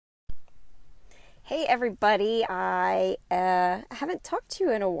Hey everybody, I haven't talked to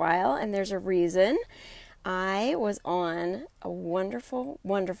you in a while, and there's a reason. I was on a wonderful,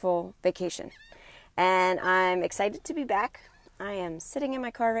 wonderful vacation, and I'm excited to be back. I am sitting in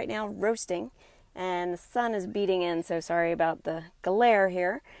my car right now roasting, and the sun is beating in, so sorry about the glare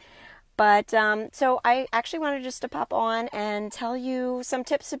here. But so I actually wanted just to pop on and tell you some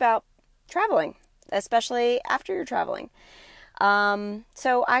tips about traveling, especially after you're traveling.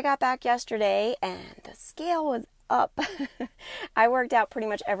 So I got back yesterday and the scale was up. I worked out pretty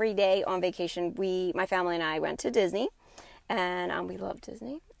much every day on vacation. My family and I went to Disney, and we love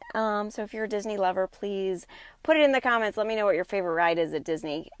Disney. So if you're a Disney lover, please put it in the comments. Let me know what your favorite ride is at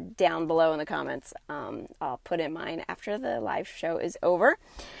Disney down below in the comments. I'll put in mine after the live show is over.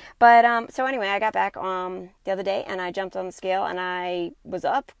 But so anyway, I got back the other day and I jumped on the scale and I was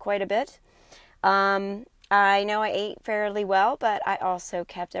up quite a bit. I know I ate fairly well, but I also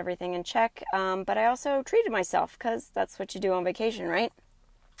kept everything in check. But I also treated myself because that's what you do on vacation, right?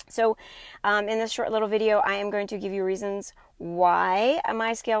 So in this short little video, I am going to give you reasons why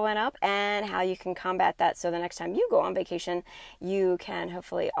my scale went up and how you can combat that so the next time you go on vacation, you can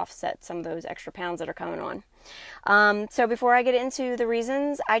hopefully offset some of those extra pounds that are coming on. So before I get into the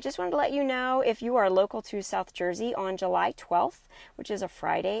reasons, I just wanted to let you know if you are local to South Jersey on July 12th, which is a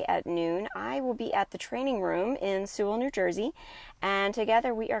Friday at noon, I will be at the training room in Sewell, New Jersey, and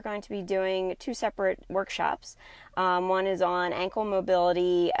together we are going to be doing two separate workshops. One is on ankle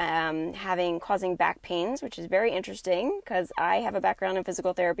mobility, causing back pains, which is very interesting because I have a background in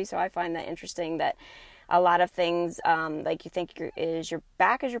physical therapy, so I find that interesting that a lot of things, like you think your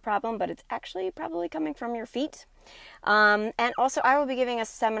back is your problem, but it's actually probably coming from your feet. And also I will be giving a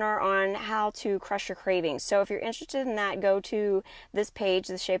seminar on how to crush your cravings. So if you're interested in that, go to this page,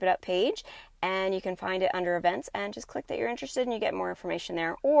 the Shape It Up page, and you can find it under events and just click that you're interested and you get more information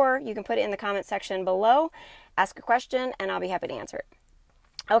there. Or you can put it in the comment section below, ask a question, and I'll be happy to answer it.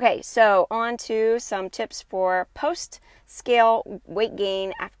 Okay, so on to some tips for post-scale weight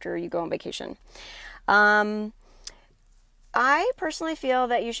gain after you go on vacation. I personally feel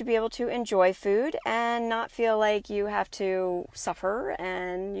that you should be able to enjoy food and not feel like you have to suffer,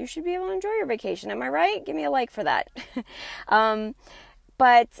 and you should be able to enjoy your vacation. Am I right? Give me a like for that.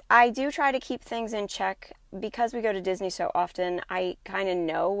 But I do try to keep things in check because we go to Disney so often. I kind of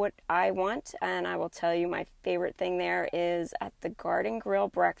know what I want, and I will tell you my favorite thing there is at the Garden Grill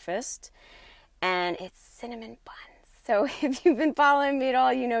breakfast, and it's cinnamon buns. So if you've been following me at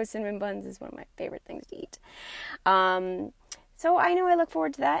all, you know cinnamon buns is one of my favorite things to eat. So I know I look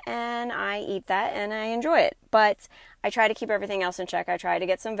forward to that, and I eat that, and I enjoy it. But I try to keep everything else in check. I try to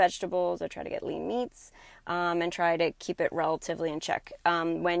get some vegetables. I try to get lean meats, and try to keep it relatively in check.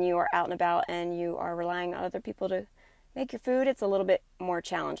 When you are out and about and you are relying on other people to make your food, it's a little bit more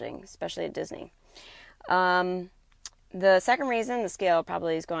challenging, especially at Disney. The second reason the scale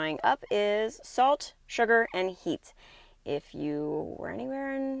probably is going up is salt, sugar, and heat. If you were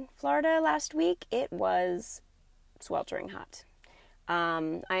anywhere in Florida last week, it was sweltering hot.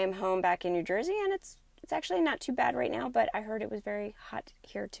 I am home back in New Jersey, and it's actually not too bad right now, but I heard it was very hot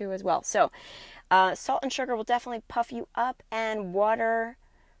here too as well. So salt and sugar will definitely puff you up, and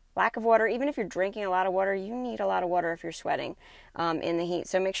lack of water, even if you're drinking a lot of water, you need a lot of water if you're sweating in the heat.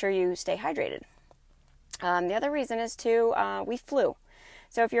 So make sure you stay hydrated. The other reason is we flew.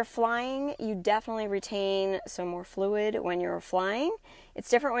 So if you're flying, you definitely retain some more fluid when you're flying. It's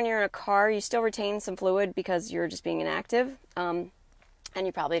different when you're in a car. You still retain some fluid because you're just being inactive. And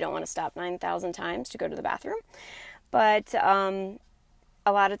you probably don't want to stop 9,000 times to go to the bathroom. But a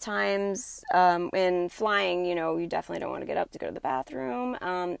lot of times in flying, you definitely don't want to get up to go to the bathroom.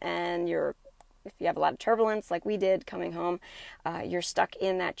 And if you have a lot of turbulence like we did coming home, you're stuck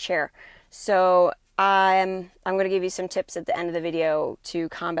in that chair. So I'm going to give you some tips at the end of the video to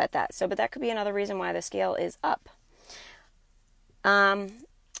combat that. But that could be another reason why the scale is up.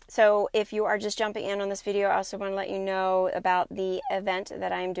 So if you are just jumping in on this video, I also want to let you know about the event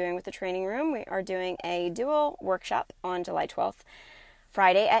that I'm doing with the training room. We are doing a dual workshop on July 12th,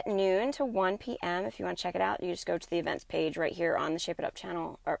 Friday at noon to 1 p.m. If you want to check it out, you just go to the events page right here on the Shape It Up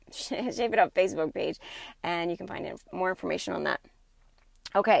channel, or Shape It Up Facebook page, and you can find more information on that.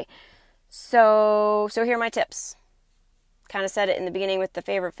 Okay. So here are my tips. Kind of said it in the beginning with the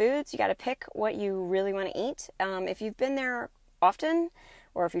favorite foods. You got to pick what you really want to eat. If you've been there often,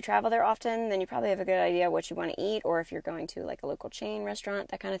 or if you travel there often, then you probably have a good idea what you want to eat, or if you're going to like a local chain restaurant,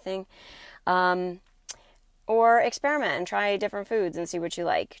 that kind of thing. Or experiment and try different foods and see what you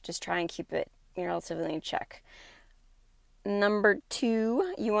like. Just try and keep it relatively in check. Number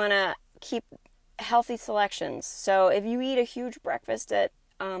 2, you want to keep healthy selections. So if you eat a huge breakfast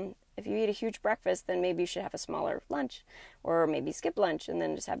if If you eat a huge breakfast, then maybe you should have a smaller lunch, or maybe skip lunch and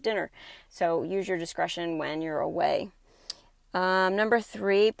then just have dinner. So use your discretion when you're away. Number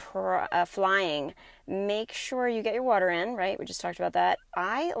 3, flying. Make sure you get your water in, right? We just talked about that.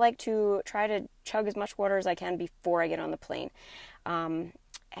 I like to try to chug as much water as I can before I get on the plane. And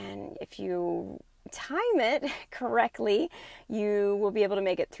if you time it correctly, you will be able to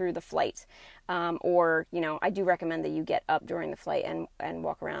make it through the flight. Or, I do recommend that you get up during the flight and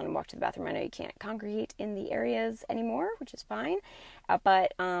walk around and walk to the bathroom. I know you can't congregate in the areas anymore, which is fine.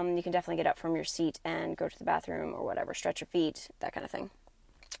 But you can definitely get up from your seat and go to the bathroom or whatever, stretch your feet, that kind of thing.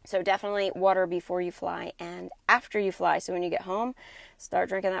 So definitely water before you fly and after you fly. So when you get home, start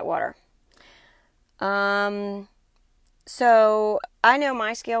drinking that water. So I know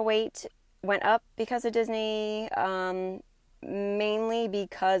my scale weight went up because of Disney, mainly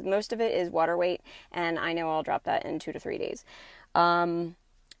because most of it is water weight, and I know I'll drop that in 2 to 3 days.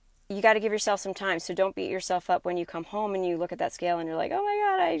 You got to give yourself some time, so don't beat yourself up when you come home and you look at that scale and you're like, oh my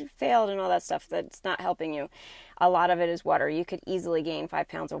God, I failed and all that stuff. That's not helping you. A lot of it is water. You could easily gain 5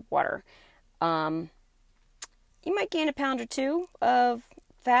 pounds of water. You might gain a pound or 2 of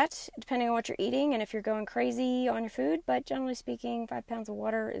fat, depending on what you're eating and if you're going crazy on your food, but generally speaking, 5 pounds of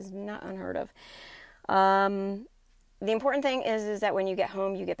water is not unheard of. The important thing is that when you get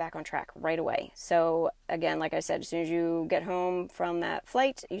home, you get back on track right away. So again, like I said, as soon as you get home from that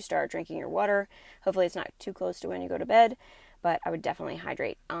flight, you start drinking your water. Hopefully it's not too close to when you go to bed, but I would definitely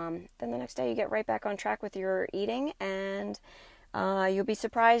hydrate. Then the next day you get right back on track with your eating, and you'll be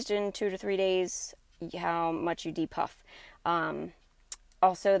surprised in 2 to 3 days how much you depuff.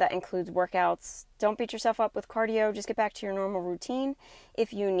 Also, that includes workouts. Don't beat yourself up with cardio. Just get back to your normal routine.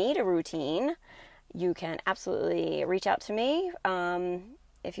 If you need a routine, you can absolutely reach out to me.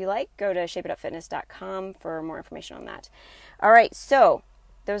 If you like, go to shapeitupfitness.com for more information on that. All right, so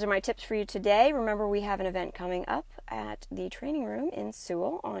those are my tips for you today. Remember, we have an event coming up at the training room in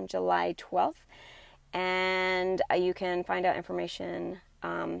Sewell on July 12th. And you can find out information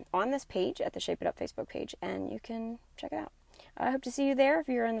on this page at the Shape It Up Facebook page, and you can check it out. I hope to see you there if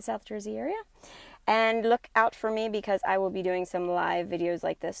you're in the South Jersey area. And look out for me because I will be doing some live videos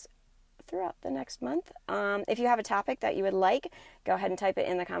like this throughout the next month. If you have a topic that you would like, go ahead and type it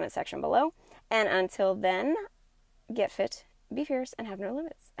in the comment section below. And until then, get fit, be fierce, and have no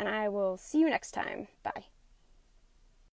limits. And I will see you next time. Bye.